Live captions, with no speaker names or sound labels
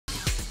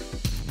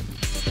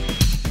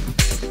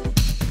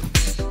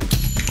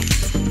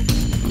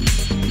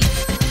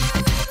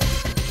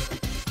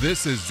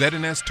This is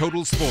ZNS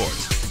Total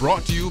Sports,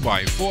 brought to you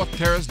by Fourth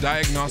Terrace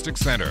Diagnostic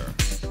Center.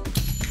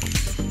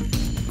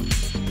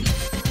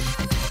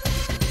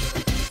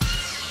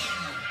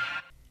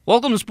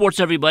 Welcome to sports,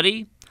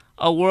 everybody.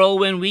 A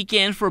whirlwind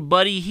weekend for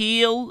Buddy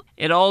Hield.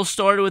 It all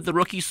started with the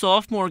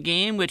rookie-sophomore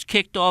game, which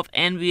kicked off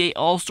NBA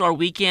All-Star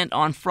Weekend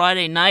on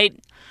Friday night.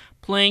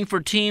 Playing for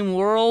Team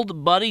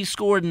World, Buddy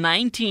scored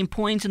 19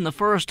 points in the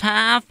first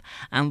half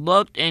and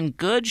looked in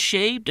good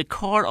shape to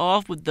cart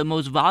off with the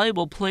Most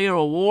Valuable Player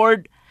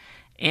award.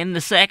 In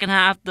the second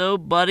half, though,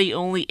 Buddy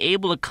only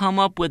able to come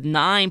up with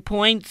 9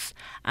 points,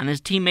 and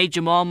his teammate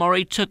Jamal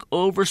Murray took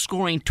over,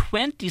 scoring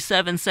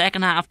 27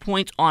 second-half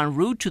points en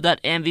route to that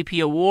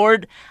MVP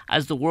award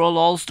as the World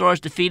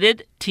All-Stars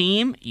defeated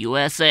Team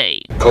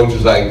USA. Coach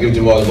was like, give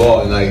Jamal the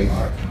ball, and like,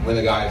 when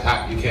the guy's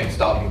hot, you can't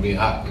stop him being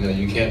hot. You know,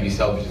 you can't be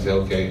selfish and say,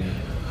 okay,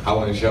 I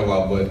want to show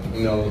out, but,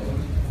 you know,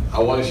 I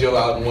want to show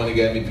out and want to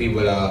get MVP,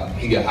 but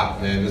he got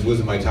hot, man. This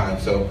wasn't my time,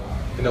 so,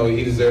 you know,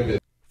 he deserved it.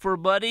 For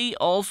Buddy,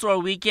 All-Star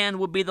Weekend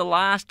would be the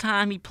last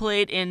time he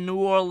played in New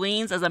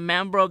Orleans as a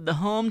member of the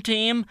home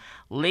team.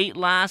 Late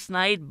last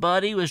night,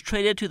 Buddy was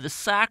traded to the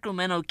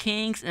Sacramento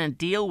Kings in a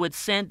deal which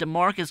sent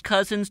DeMarcus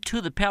Cousins to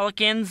the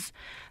Pelicans.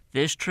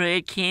 This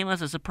trade came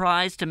as a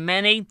surprise to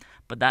many,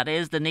 but that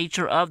is the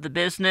nature of the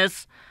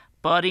business.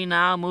 Buddy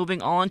now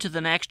moving on to the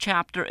next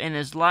chapter in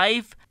his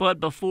life, but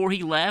before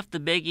he left the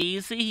Big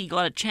Easy, he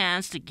got a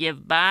chance to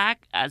give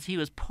back as he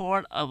was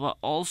part of an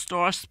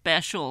All-Star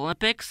Special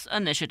Olympics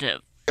initiative.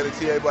 To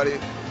see everybody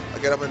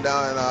get up and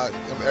down,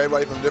 and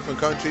everybody from different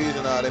countries,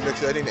 and they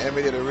mix it. I think the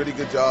NBA did a really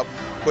good job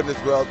putting this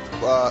well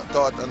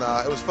thought, and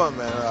it was fun,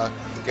 man.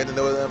 Getting to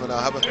know them and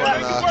having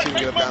fun, and seeing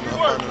them get up down and have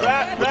fun,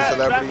 and with the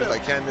celebrities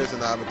like Candace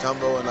and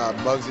Matumbo and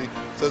Muggsy.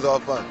 So it's all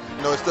fun.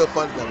 You know, it's still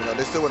fun for them. You know,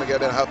 they still want to get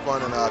there and have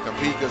fun and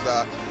compete because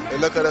they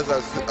look at us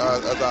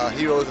as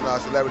heroes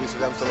and celebrities to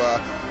them. So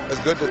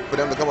it's good for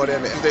them to come out there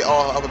and they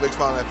all have a big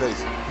smile on their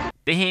face.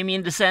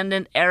 Bahamian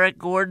descendant Eric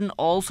Gordon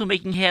also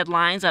making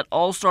headlines at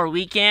All-Star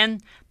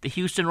Weekend. The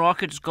Houston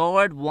Rockets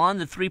guard won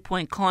the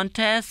three-point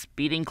contest,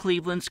 beating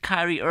Cleveland's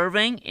Kyrie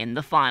Irving in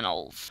the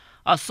finals.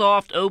 A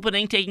soft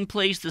opening taking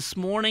place this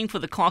morning for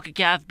the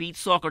CONCACAF Beach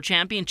Soccer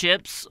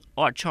Championships.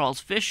 Our Charles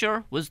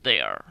Fisher was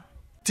there.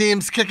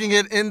 Teams kicking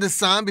it in the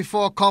sand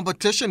before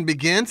competition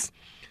begins.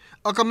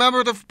 A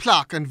commemorative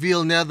plaque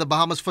unveiled near the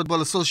Bahamas Football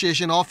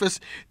Association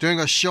office during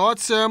a short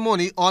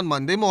ceremony on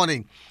Monday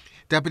morning.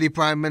 Deputy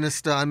Prime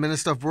Minister and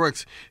Minister of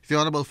Works, the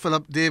Honourable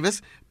Philip Davis,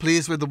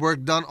 pleased with the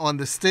work done on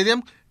the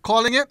stadium,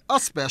 calling it a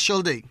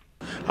special day.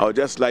 I would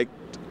just like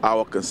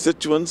our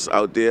constituents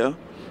out there,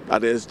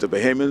 that is the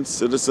Bahamian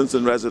citizens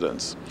and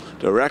residents,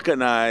 to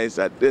recognize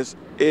that this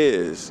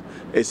is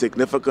a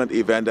significant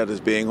event that is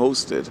being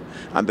hosted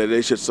and that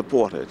they should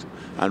support it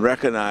and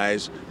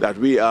recognize that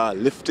we are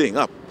lifting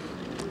up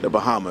the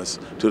Bahamas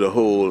to the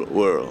whole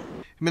world.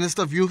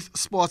 Minister of Youth,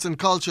 Sports and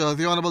Culture,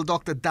 the Honourable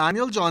Dr.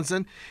 Daniel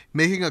Johnson,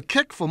 making a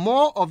kick for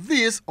more of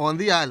these on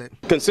the island.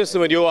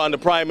 Consistent with you and the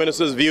Prime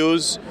Minister's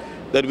views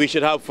that we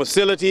should have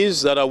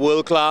facilities that are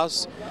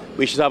world-class,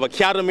 we should have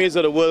academies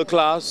that are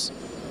world-class,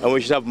 and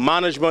we should have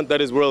management that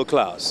is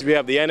world-class. We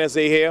have the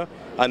NSA here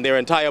and their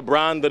entire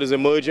brand that is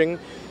emerging,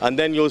 and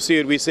then you'll see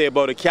what we say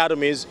about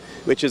academies,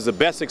 which is the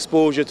best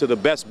exposure to the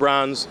best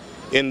brands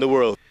in the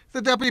world.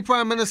 The Deputy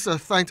Prime Minister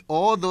thanked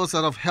all those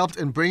that have helped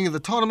in bringing the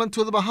tournament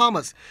to the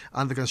Bahamas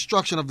and the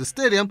construction of the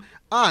stadium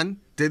and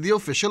did the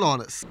official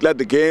honours. Let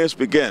the games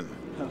begin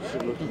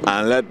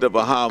and let the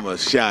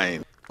Bahamas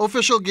shine.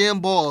 Official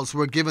game balls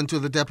were given to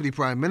the Deputy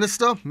Prime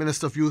Minister,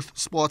 Minister of Youth,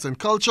 Sports and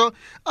Culture,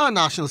 and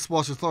National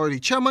Sports Authority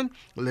Chairman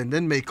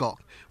Lyndon Maycock.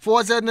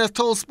 For ZNS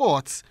Total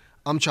Sports,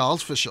 I'm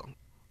Charles Fisher.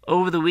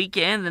 Over the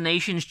weekend, the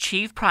nation's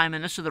chief Prime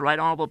Minister, the Right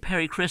Honourable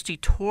Perry Christie,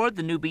 toured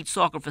the new beach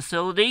soccer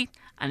facility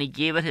and he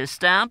gave it his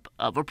stamp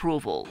of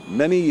approval.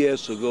 Many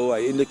years ago, I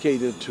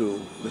indicated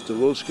to Mr.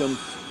 Wolscombe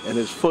in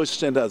his first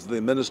stint as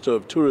the Minister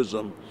of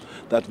Tourism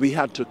that we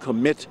had to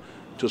commit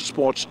to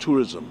sports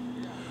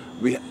tourism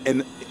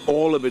in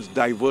all of its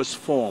diverse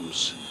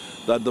forms,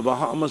 that the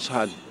Bahamas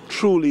had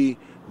truly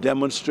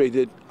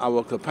demonstrated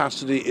our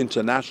capacity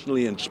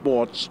internationally in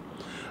sports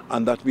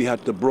and that we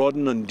had to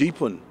broaden and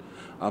deepen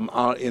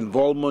our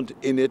involvement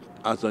in it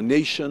as a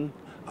nation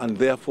and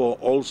therefore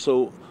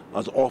also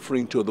as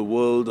offering to the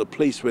world a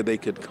place where they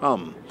could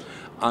come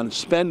and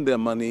spend their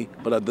money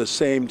but at the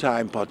same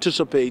time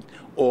participate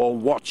or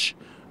watch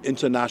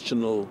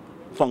international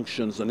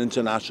functions and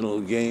international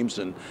games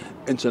and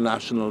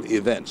international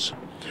events.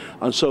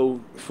 And so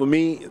for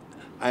me,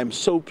 I'm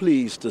so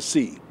pleased to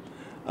see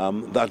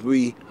that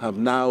we have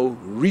now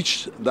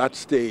reached that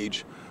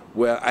stage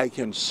where I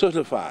can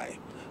certify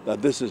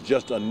that this is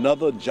just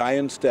another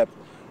giant step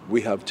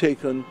we have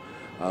taken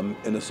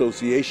in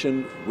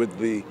association with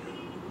the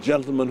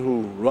gentlemen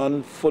who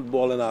run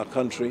football in our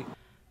country.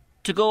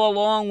 To go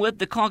along with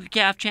the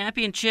CONCACAF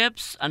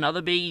Championships,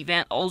 another big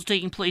event also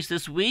taking place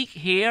this week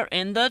here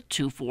in the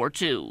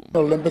 242. The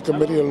Olympic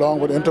Committee along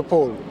with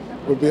Interpol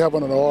will be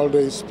having an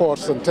all-day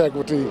sports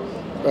integrity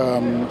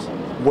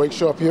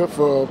workshop here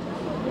for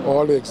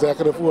all the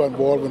executives who are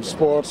involved in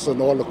sports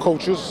and all the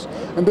coaches.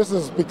 And this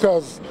is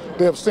because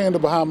they have seen the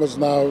Bahamas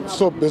now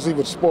so busy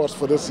with sports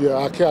for this year.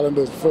 Our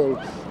calendar is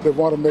full. They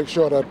want to make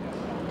sure that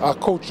our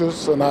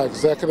coaches and our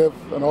executive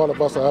and all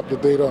of us are up to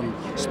date on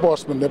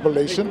sports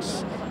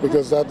manipulations,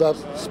 because that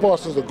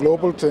sports is a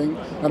global thing,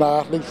 and our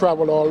athletes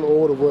travel all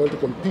over the world to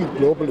compete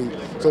globally.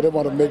 So they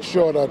want to make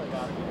sure that,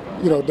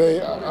 you know,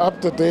 they are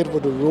up to date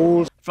with the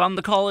rules. From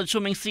the college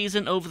swimming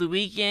season over the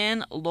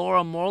weekend,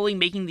 Laura Morley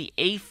making the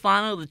 8th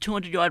final of the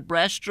 200-yard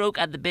breaststroke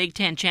at the Big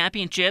Ten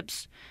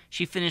Championships.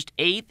 She finished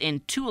 8th in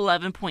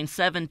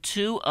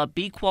 2:11.72, a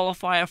B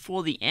qualifier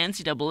for the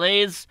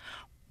NCAAs.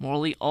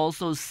 Morley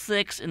also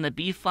 6th in the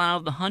B final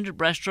of the 100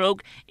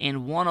 breaststroke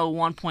in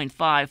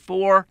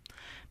 101.54.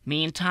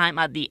 Meantime,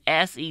 at the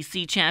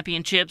SEC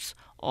Championships,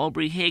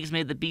 Aubrey Higgs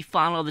made the B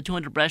final of the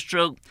 200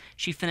 breaststroke.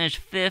 She finished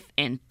 5th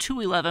in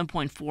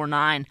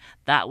 2:11.49.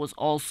 That was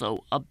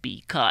also a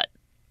B cut.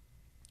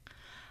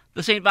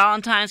 The St.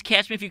 Valentine's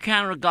Catch Me If You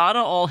Can Regatta,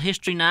 all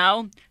history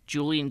now.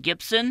 Julian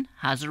Gibson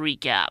has a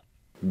recap.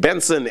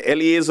 Benson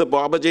Eliezer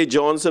Barber J.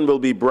 Johnson will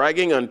be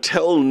bragging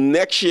until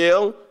next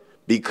year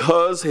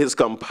because his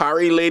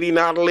Campari lady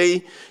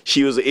Natalie,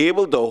 she was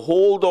able to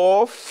hold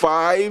off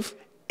 5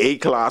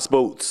 A-class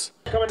boats.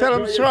 Tell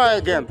them to try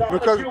again,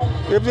 because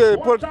if they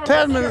put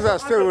 10 minutes, I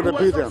still would have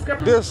beat them.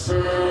 This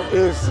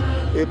is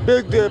a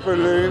big day for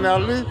Lady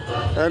Natalie,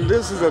 and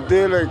this is a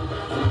day like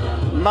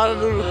Martin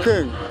Luther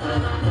King.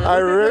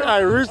 I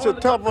reached the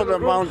top of the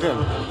mountain.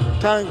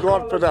 Thank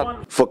God for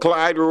that. For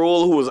Clyde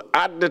Roll, who was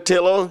at the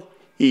tiller,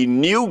 he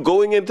knew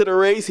going into the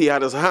race he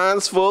had his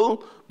hands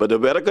full, but the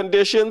weather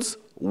conditions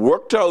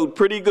worked out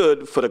pretty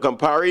good for the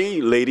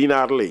Campari Lady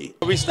Natalie.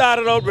 We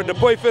started out with the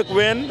perfect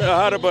wind.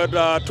 I had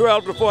about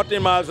 12 to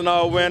 14 miles an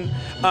hour wind,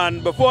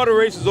 and before the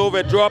race was over,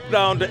 it dropped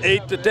down to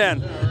 8 to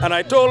 10. And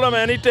I told them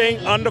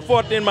anything under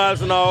 14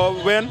 miles an hour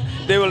wind,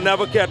 they will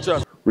never catch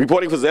us.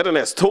 Reporting for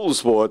ZNS Total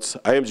Sports,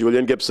 I am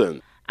Julian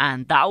Gibson.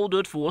 And that will do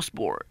it for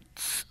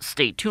sports.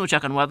 Stay tuned,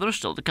 check on weather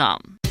still to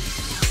come.